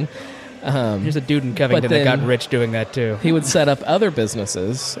medicine. There's a dude in Covington that got rich doing that too. He would set up other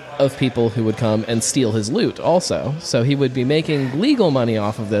businesses of people who would come and steal his loot also. So he would be making legal money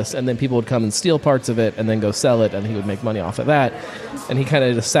off of this, and then people would come and steal parts of it and then go sell it, and he would make money off of that. And he kind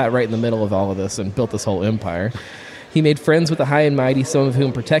of just sat right in the middle of all of this and built this whole empire. He made friends with the high and mighty, some of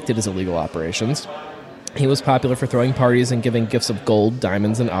whom protected his illegal operations. He was popular for throwing parties and giving gifts of gold,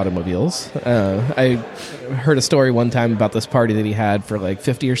 diamonds, and automobiles. I heard a story one time about this party that he had for like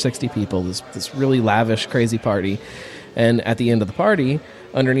 50 or 60 people, this really lavish, crazy party. And at the end of the party,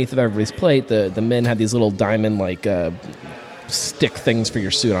 underneath of everybody's plate, the men had these little diamond, like, stick things for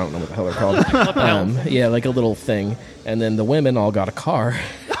your suit. I don't know what the hell they're called. Like a little thing. And then the women all got a car.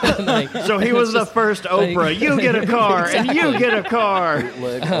 So he was the first Oprah. You get a car, exactly. And you get a car.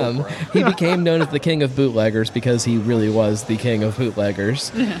 He became known as the king of bootleggers because he really was the king of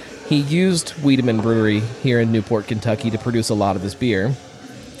bootleggers. He used Wiedemann Brewery here in Newport, Kentucky to produce a lot of his beer.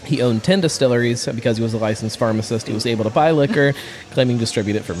 He owned 10 distilleries, and because he was a licensed pharmacist, he was able to buy liquor, claiming to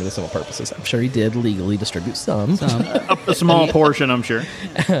distribute it for medicinal purposes. I'm sure he did legally distribute some. A small portion, I'm sure.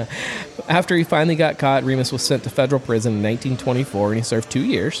 After he finally got caught, Remus was sent to federal prison in 1924, and he served 2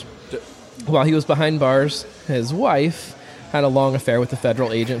 years. While he was behind bars, his wife had a long affair with the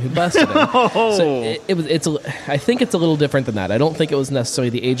federal agent who busted him. So I think it's a little different than that. I don't think it was necessarily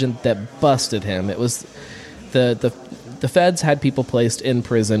the agent that busted him. It was the feds had people placed in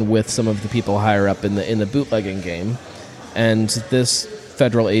prison with some of the people higher up in the bootlegging game, and this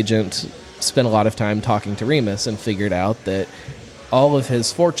federal agent spent a lot of time talking to Remus and figured out that all of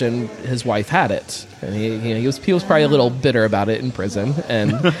his fortune, his wife had it, and he was probably a little bitter about it in prison,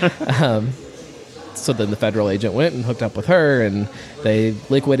 and so then the federal agent went and hooked up with her, and they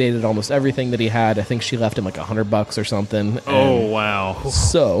liquidated almost everything that he had. I think she left him like $100 or something. Oh, wow.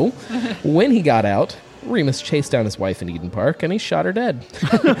 So when he got out, Remus chased down his wife in Eden Park, and he shot her dead.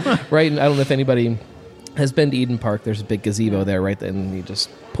 Right? And I don't know if anybody has been to Eden Park. There's a big gazebo there, right? And he just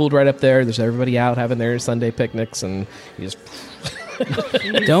pulled right up there. There's everybody out having their Sunday picnics, and he just...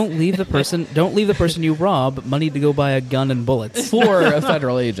 Don't leave the person you rob money to go buy a gun and bullets. For a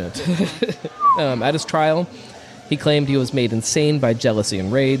federal agent. At his trial, he claimed he was made insane by jealousy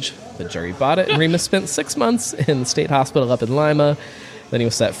and rage. The jury bought it, and Remus spent 6 months in the state hospital up in Lima. Then he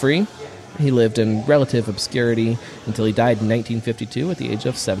was set free. He lived in relative obscurity until he died in 1952 at the age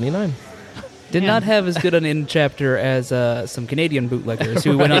of 79. Did not have as good an end chapter as some Canadian bootleggers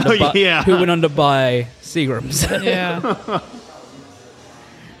who went on to buy Seagrams. Yeah.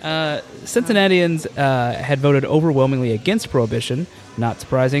 Cincinnatians had voted overwhelmingly against Prohibition. Not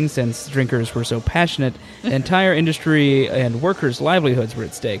surprising, since drinkers were so passionate. The entire industry and workers' livelihoods were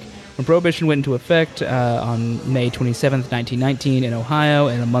at stake. When Prohibition went into effect on May 27, 1919 in Ohio,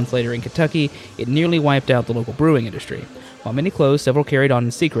 and a month later in Kentucky, it nearly wiped out the local brewing industry. While many closed, several carried on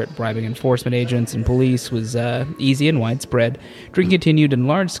in secret. Bribing enforcement agents and police was easy and widespread. Drinking continued in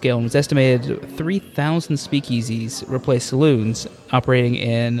large scale, and was estimated 3,000 speakeasies replaced saloons operating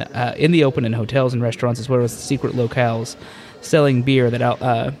in the open in hotels and restaurants, as well as secret locales selling beer that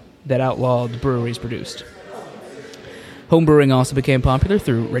outlawed breweries produced. Home brewing also became popular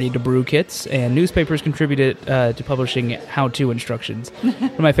through ready-to-brew kits, and newspapers contributed to publishing how-to instructions. One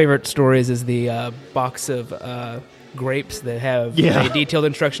of my favorite stories is the box of grapes that have a detailed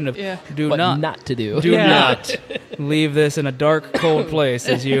instruction of do not leave this in a dark, cold place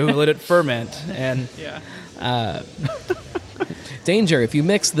as you let it ferment. And danger, if you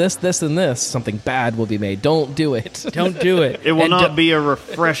mix this, and this, something bad will be made. Don't do it. Don't do it. It will not be a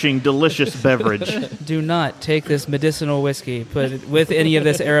refreshing, delicious beverage. Do not take this medicinal whiskey, put it with any of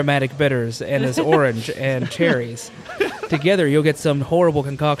this aromatic bitters and this orange and cherries. Together, you'll get some horrible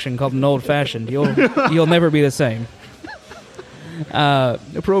concoction called an old-fashioned. You'll never be the same.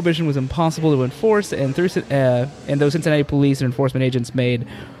 Prohibition was impossible to enforce, and though Cincinnati police and enforcement agents made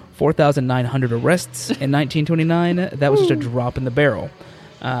 4,900 arrests in 1929, that was just a drop in the barrel.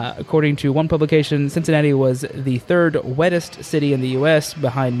 According to one publication, Cincinnati was the third wettest city in the U.S.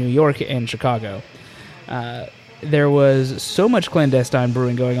 behind New York and Chicago. There was so much clandestine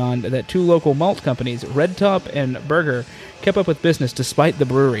brewing going on that two local malt companies, Red Top and Burger, kept up with business despite the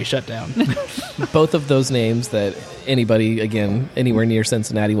brewery shutdown. Both of those names that anybody, again, anywhere near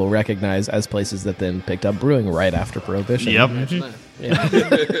Cincinnati will recognize as places that then picked up brewing right after Prohibition. Yep.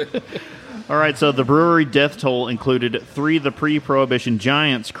 Yeah. All right, so the brewery death toll included 3 of the pre-Prohibition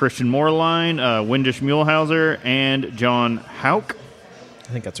giants, Christian Moerlein, Windisch Muehlhauser, and John Houck.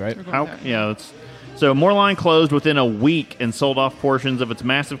 I think that's right. Houck, yeah. So Moerlein closed within a week and sold off portions of its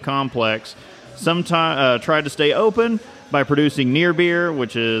massive complex. Some tried to stay open by producing near beer,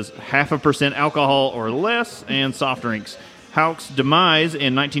 which is 0.5% alcohol or less, and soft drinks. Houck's demise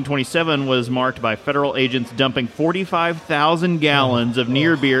in 1927 was marked by federal agents dumping 45,000 gallons of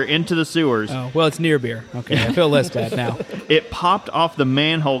near beer into the sewers. Oh, well, it's near beer. Okay, I feel less bad now. It popped off the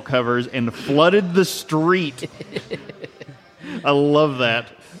manhole covers and flooded the street. I love that.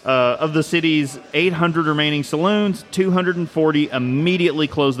 Of the city's 800 remaining saloons, 240 immediately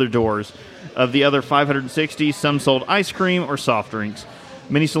closed their doors. Of the other 560, some sold ice cream or soft drinks.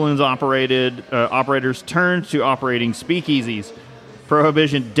 Many saloons operators turned to operating speakeasies.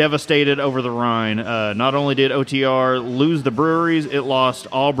 Prohibition devastated over the Rhine. Not only did OTR lose the breweries, it lost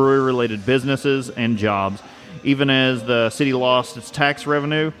all brewery-related businesses and jobs, even as the city lost its tax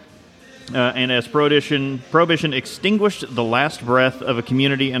revenue. And as Prohibition extinguished the last breath of a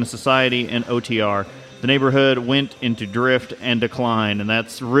community and a society in OTR, the neighborhood went into drift and decline, and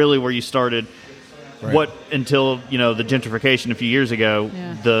that's really where you started. Right. Until the gentrification a few years ago,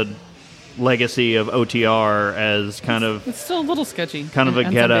 the legacy of OTR as kind of It's still a little sketchy. a in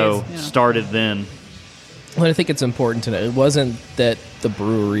some ghetto ways, yeah. started then. Well, I think it's important to know it wasn't that the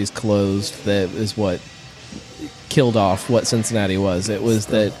breweries closed that is what killed off what Cincinnati was. It was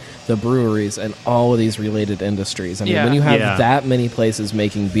that the breweries and all of these related industries. I mean, Yeah. when you have Yeah. that many places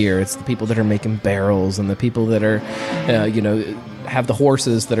making beer, it's the people that are making barrels and the people that are, have the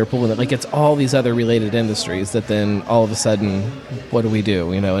horses that are pulling it. Like, it's all these other related industries that then all of a sudden, what do we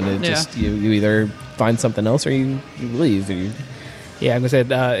do? And it Yeah. just, you either find something else or you leave. Yeah, I'm going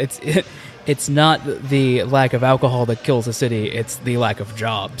to say it's not the lack of alcohol that kills a city, it's the lack of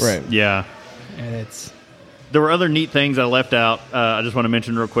jobs. Right. Yeah. And it's... There were other neat things I left out. I just want to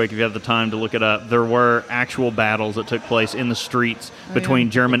mention real quick, if you have the time to look it up. There were actual battles that took place in the streets between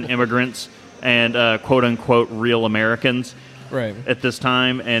German immigrants and quote-unquote real Americans Right. at this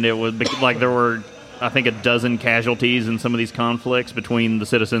time. And it was like there were, I think, a dozen casualties in some of these conflicts between the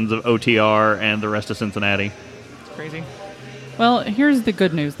citizens of OTR and the rest of Cincinnati. It's crazy. Well, here's the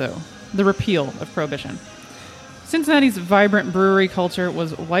good news, though. The repeal of Prohibition. Cincinnati's vibrant brewery culture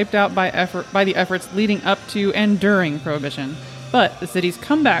was wiped out by the efforts leading up to and during Prohibition, but the city's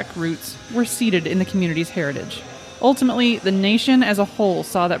comeback roots were seated in the community's heritage. Ultimately, the nation as a whole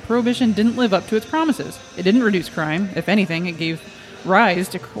saw that Prohibition didn't live up to its promises. It didn't reduce crime. If anything, it gave rise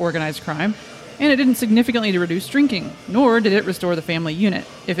to organized crime, and it didn't significantly reduce drinking, nor did it restore the family unit,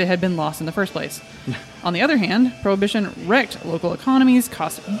 if it had been lost in the first place. On the other hand, Prohibition wrecked local economies,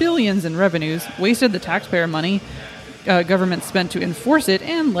 cost billions in revenues, wasted the taxpayer money government spent to enforce it,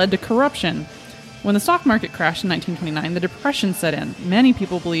 and led to corruption. When the stock market crashed in 1929, the Depression set in. Many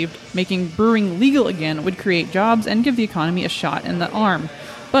people believed making brewing legal again would create jobs and give the economy a shot in the arm.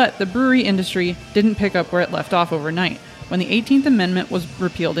 But the brewery industry didn't pick up where it left off overnight. When the 18th Amendment was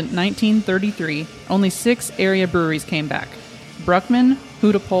repealed in 1933, only 6 area breweries came back. Bruckman,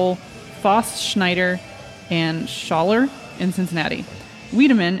 Hudepol, Voss Schneider, and Schaller in Cincinnati,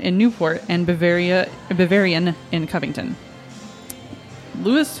 Wiedemann in Newport, and Bavarian in Covington.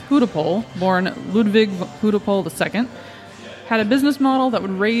 Louis Hudepol, born Ludwig Hudepol II, had a business model that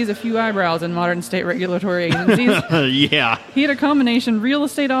would raise a few eyebrows in modern state regulatory agencies. Yeah. He had a combination real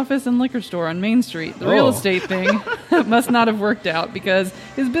estate office and liquor store on Main Street. The real estate thing must not have worked out because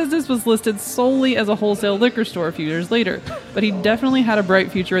his business was listed solely as a wholesale liquor store a few years later, but he definitely had a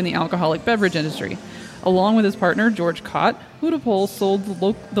bright future in the alcoholic beverage industry. Along with his partner, George Cott, Hudepol sold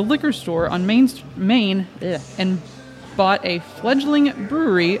the liquor store on Main and bought a fledgling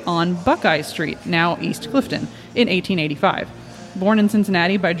brewery on Buckeye Street, now East Clifton, in 1885. Born in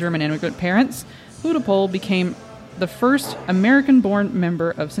Cincinnati by German immigrant parents, Hudepol became the first American-born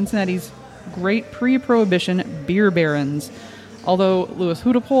member of Cincinnati's great pre-Prohibition beer barons. Although Louis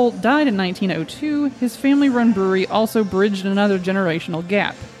Hudepol died in 1902, his family-run brewery also bridged another generational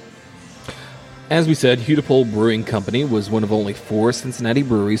gap. As we said, Hudepol Brewing Company was one of only 4 Cincinnati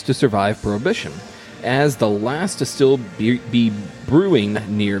breweries to survive Prohibition. As the last to still be brewing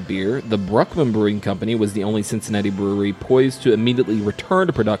near beer, the Bruckman Brewing Company was the only Cincinnati brewery poised to immediately return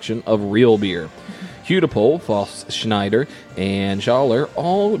to production of real beer. Hudepol, Voss Schneider, and Schaller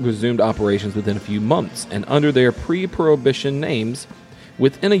all resumed operations within a few months, and under their pre-Prohibition names.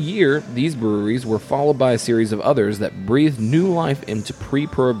 Within a year, these breweries were followed by a series of others that breathed new life into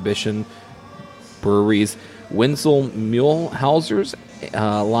pre-Prohibition breweries. Wenzel Muehlhauser's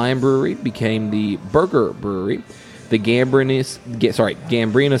Lion Brewery became the Burger Brewery. The Gambrinus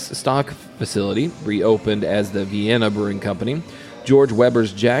stock facility reopened as the Vienna Brewing Company. George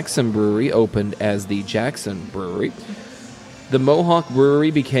Weber's Jackson Brewery opened as the Jackson Brewery. The Mohawk Brewery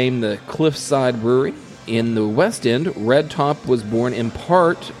became the Cliffside Brewery. In the West End, Red Top was born in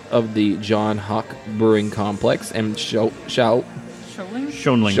part of the John Hawk Brewing Complex, and Schoenling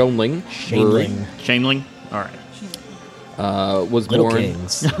Brewery Shaneling? All right. was Little born.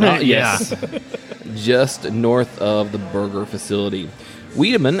 Kings. Yes, just north of the Burger facility.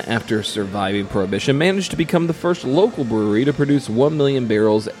 Wiedemann, after surviving Prohibition, managed to become the first local brewery to produce 1 million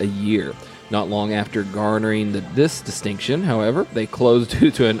barrels a year. Not long after garnering this distinction, however, they closed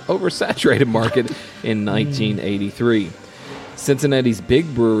due to an oversaturated market in 1983. Cincinnati's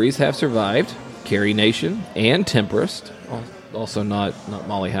big breweries have survived: Carrie Nation and Tempest, also not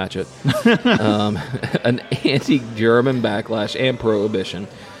Molly Hatchet, an anti-German backlash and Prohibition.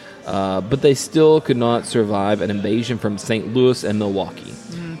 But they still could not survive an invasion from St. Louis and Milwaukee.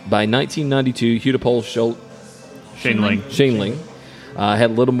 By 1992, Hudepol Shaneling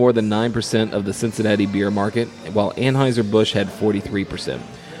had little more than 9% of the Cincinnati beer market, while Anheuser-Busch had 43%.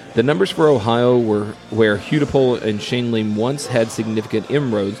 The numbers for Ohio, where Hudepol and Shaneling once had significant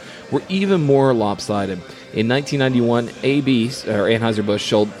inroads, were even more lopsided. In 1991, Anheuser-Busch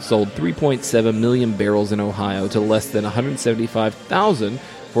sold 3.7 million barrels in Ohio to less than 175,000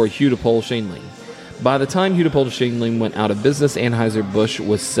 for Hudepohl Schaenling. By the time Hudepohl Schaenling went out of business, Anheuser-Busch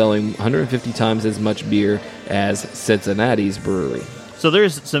was selling 150 times as much beer as Cincinnati's brewery. So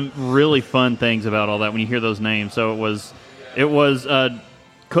there's some really fun things about all that when you hear those names. So it was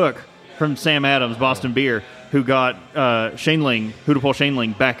Cook from Sam Adams, Boston Beer, who got Hudepohl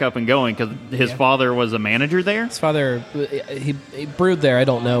Schaenling back up and going because his father was a manager there. His father, he brewed there. I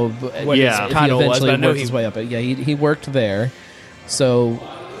don't know what his title was, but I know his way up. But yeah, he worked there. So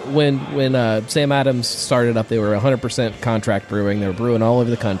when Sam Adams started up, they were 100% contract brewing. They were brewing all over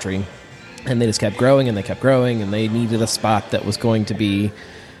the country, and they just kept growing and they kept growing, and they needed a spot that was going to be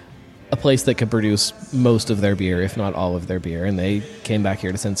a place that could produce most of their beer, if not all of their beer. And they came back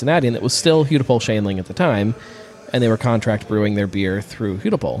here to Cincinnati, and it was still Hudepohl Schaenling at the time, and they were contract brewing their beer through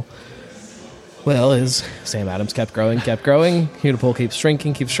Hudepohl. Well, as Sam Adams kept growing, Hudepohl keeps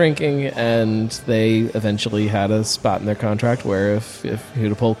shrinking, and they eventually had a spot in their contract where if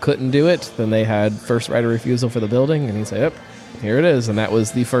Hudepohl couldn't do it, then they had first right of refusal for the building, and he said, yep, here it is. And that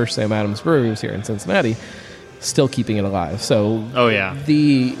was the first Sam Adams brewery was here in Cincinnati, still keeping it alive. So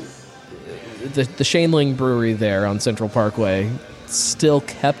the Schaenling brewery there on Central Parkway still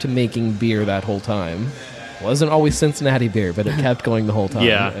kept making beer that whole time. Wasn't always Cincinnati beer, but it kept going the whole time.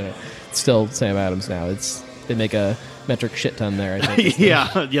 Yeah. It's still Sam Adams now. They make a metric shit ton there, I think.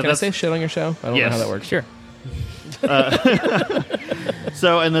 Can I say shit on your show? I don't know how that works. Sure.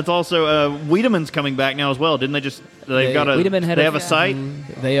 So, and that's also Wiedemann's coming back now as well. Didn't they just? They have a site.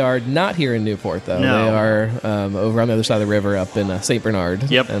 They are not here in Newport though. No. They are over on the other side of the river, up in St.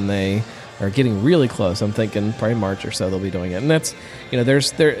 Bernard. Yep. And they are getting really close. I'm thinking probably March or so they'll be doing it. And that's,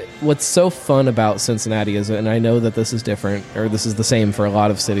 what's so fun about Cincinnati is, and I know that this is different, or this is the same for a lot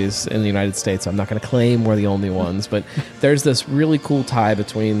of cities in the United States. I'm not going to claim we're the only ones, but there's this really cool tie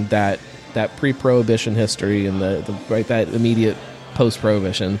between that pre-prohibition history and that immediate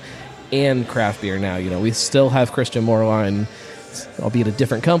post-prohibition and craft beer now. We still have Christian Moerlein, albeit a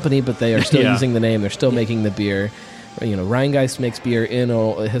different company, but they are still using the name. They're still making the beer. Rheingeist makes beer in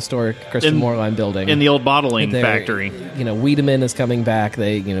a historic Christian Moerlein building. In the old bottling factory. Wiedemann is coming back.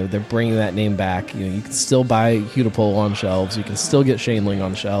 They're bringing that name back. You can still buy Hudepohl on shelves. You can still get Schaenling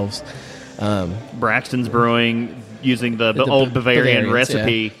on shelves. Braxton's Brewing using the old Bavarian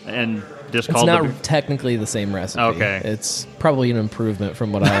recipe and just it's called not technically the same recipe. Okay. It's probably an improvement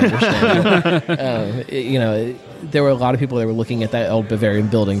from what I understand. There were a lot of people that were looking at that old Bavarian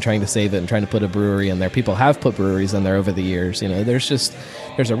building, trying to save it and trying to put a brewery in there. People have put breweries in there over the years. There's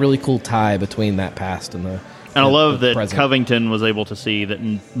a really cool tie between that past and the. And I love that present. Covington was able to see that,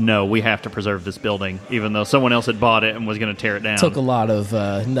 no, we have to preserve this building, even though someone else had bought it and was going to tear it down. Took a lot of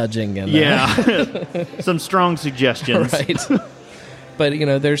nudging and some strong suggestions. Right. But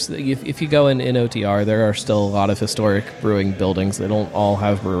there's if you go in OTR, there are still a lot of historic brewing buildings. They don't all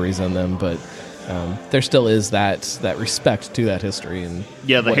have breweries in them, but there still is that respect to that history. And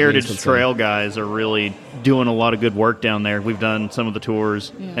the Heritage Trail guys are really doing a lot of good work down there. We've done some of the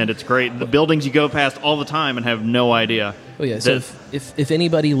tours, and it's great. The buildings you go past all the time and have no idea. Oh yeah. So if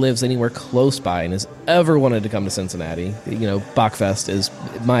anybody lives anywhere close by and has ever wanted to come to Cincinnati, Bachfest is,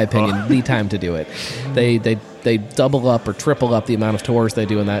 in my opinion, the time to do it. They double up or triple up the amount of tours they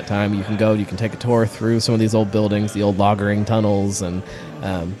do in that time. You can go, you can take a tour through some of these old buildings, the old lagering tunnels, and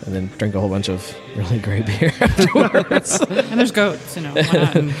then drink a whole bunch of really great beer afterwards. And there's goats, why not?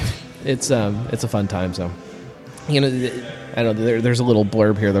 It's a fun time. So, I don't know. There's a little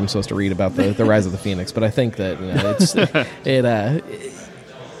blurb here that I'm supposed to read about the Rise of the Phoenix, but I think that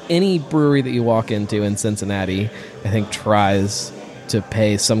any brewery that you walk into in Cincinnati, I think tries to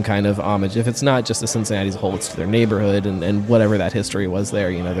pay some kind of homage. If it's not just to Cincinnati as a whole, it's to their neighborhood and whatever that history was there.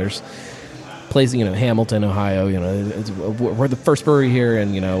 There's places, Hamilton, Ohio, we're the first brewery here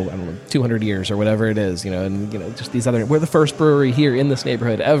in, I don't know, 200 years or whatever it is, and, just these other, we're the first brewery here in this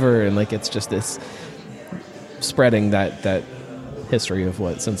neighborhood ever. And it's just this spreading that history of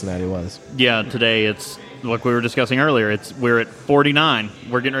what Cincinnati was. Yeah, today it's, like we were discussing earlier, we're at 49.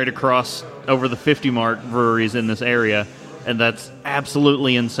 We're getting ready to cross over the 50 mark breweries in this area. And that's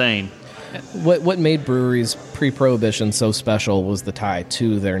absolutely insane. What made breweries pre-prohibition so special was the tie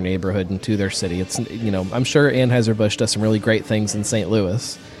to their neighborhood and to their city. It's I'm sure Anheuser-Busch does some really great things in St.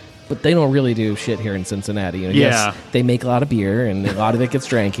 Louis, but they don't really do shit here in Cincinnati. Yes, they make a lot of beer and a lot of it gets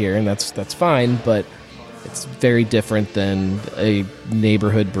drank here, and that's fine. But it's very different than a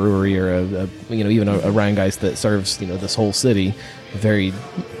neighborhood brewery or even a Rheingeist that serves this whole city very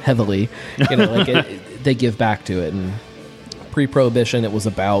heavily. They give back to it and. pre-prohibition, it was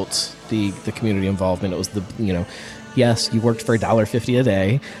about the community involvement. It was yes, you worked for $1.50 a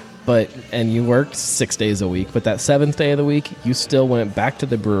day, and you worked 6 days a week, but that 7th day of the week, you still went back to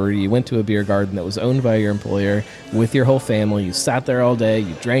the brewery. You went to a beer garden that was owned by your employer with your whole family. You sat there all day.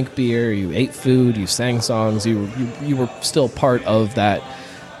 You drank beer. You ate food. You sang songs. You were still part of that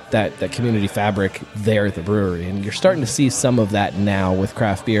community fabric there at the brewery, and you're starting to see some of that now with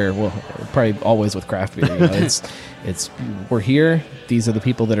craft beer. Well, probably always with craft beer. It's we're here. These are the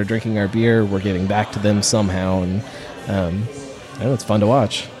people that are drinking our beer. We're giving back to them somehow, and I know it's fun to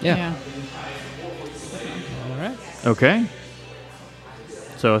watch. Yeah. All right. Okay.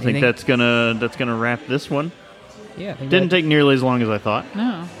 So I think that's gonna wrap this one. Yeah. Didn't take nearly as long as I thought.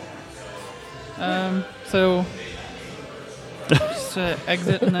 No. So just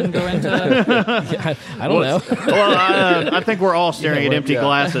exit and then go into. I don't know. Well, I think we're all staring at empty yeah.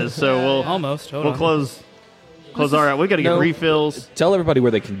 glasses, so Almost. Hold we'll on. close. All right, we got to get No. refills. Tell everybody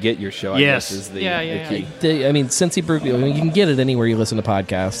where they can get your show. I Yes. guess is the Yeah. key. Cincy Brew. You can get it anywhere you listen to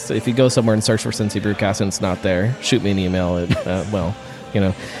podcasts. If you go somewhere and search for Cincy Brewcast and it's not there, shoot me an email. The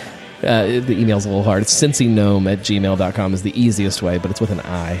email's a little hard. It's cincygnome@gmail.com is the easiest way, but it's with an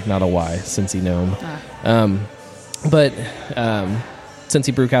I, not a Y. Cincygnome.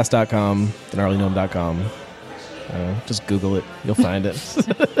 CincyBrewcast.com, thegnarlygnome.com. Just Google it. You'll find it.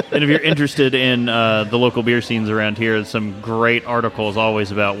 And if you're interested in the local beer scenes around here, there's some great articles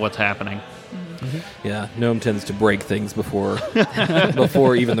always about what's happening. Yeah, Gnome tends to break things before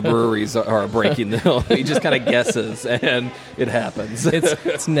even the breweries are breaking them. He just kind of guesses, and it happens.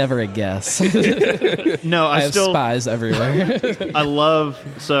 It's never a guess. No, I have still spies everywhere. I love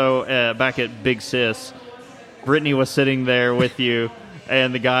back at Big Sis, Brittany was sitting there with you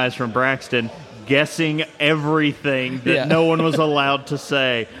and the guys from Braxton guessing everything that no one was allowed to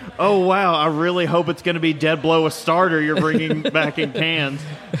say. Oh, wow, I really hope it's going to be Dead Blow a starter you're bringing back in cans.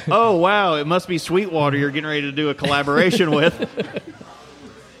 Oh, wow, it must be Sweetwater you're getting ready to do a collaboration with.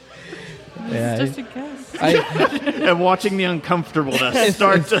 Yeah, Just a guess. And watching the uncomfortableness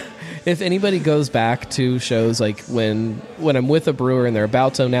start to... if anybody goes back to shows like when I'm with a brewer and they're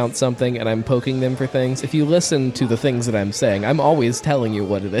about to announce something and I'm poking them for things, if you listen to the things that I'm saying, I'm always telling you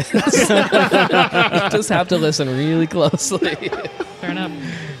what it is. You just have to listen really closely. Fair enough.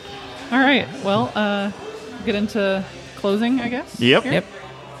 All right. Well, get into closing, I guess. Yep. Here? Yep.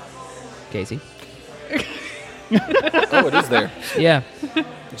 Casey. Oh, it is there. Yeah. You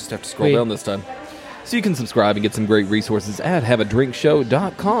just have to scroll down this time. So you can subscribe and get some great resources at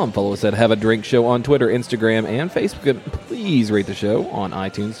haveadrinkshow.com. Follow us at Have a Drink Show on Twitter, Instagram, and Facebook. And please rate the show on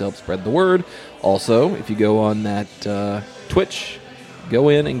iTunes to help spread the word. Also, if you go on that Twitch, go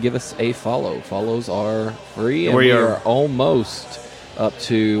in and give us a follow. Follows are free, and we are almost up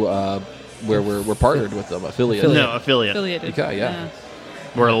to where we're partnered with them, affiliate. No, affiliate. Affiliated. Okay, yeah.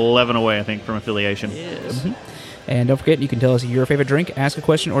 We're 11 away, I think, from affiliation. Yes. And don't forget, you can tell us your favorite drink, ask a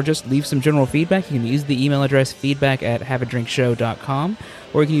question, or just leave some general feedback. You can use the email address feedback@haveadrinkshow.com,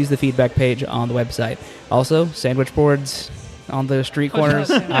 or you can use the feedback page on the website. Also, sandwich boards on the street corners.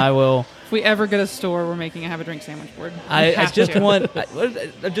 I will. If we ever get a store, we're making a have a drink sandwich board. I just want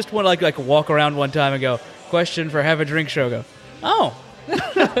to like walk around one time and go, question for Have a Drink Show. Go, oh.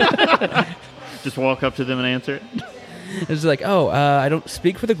 Just walk up to them and answer it. It's like, I don't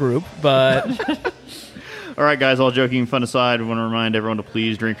speak for the group, but All right, guys, all joking and fun aside, we want to remind everyone to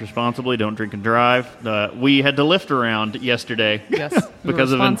please drink responsibly. Don't drink and drive. We had to lift around yesterday. Yes.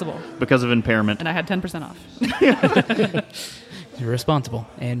 because responsible. Because of impairment. And I had 10% off. you're responsible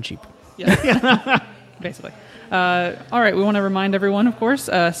and cheap. Yeah. Basically. All right, we want to remind everyone, of course,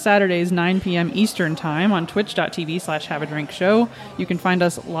 Saturdays, 9 p.m. Eastern Time on twitch.tv/haveadrinkshow. You can find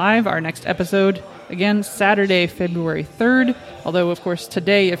us live, our next episode, again, Saturday, February 3rd. Although, of course,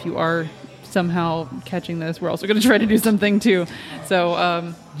 today, if you are somehow catching this, we're also going to try to do something, too.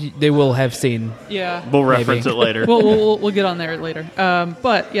 So, They will have seen. yeah. We'll reference it later. We'll get on there later.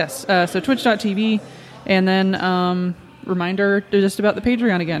 But, yes, so twitch.tv, and then... reminder just about the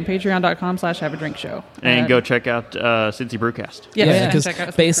Patreon again, patreon.com/haveadrinkshow. And go check out Cincy Brewcast. Yeah, because check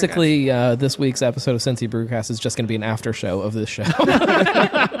out basically this week's episode of Cincy Brewcast is just going to be an after show of this show.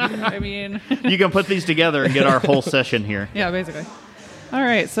 I mean, You can put these together and get our whole session here. yeah, basically. All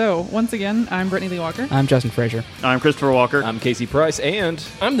right, so once again, I'm Brittany Lee Walker. I'm Justin Frazier. I'm Christopher Walker. I'm Casey Price, and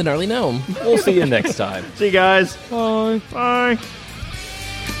I'm the Gnarly Gnome. we'll see you next time. See you guys. Bye. Bye.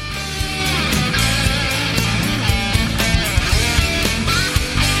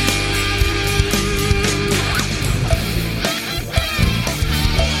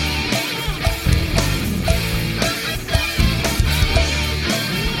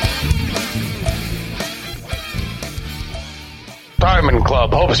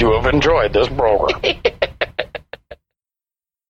 Club hopes you have enjoyed this program.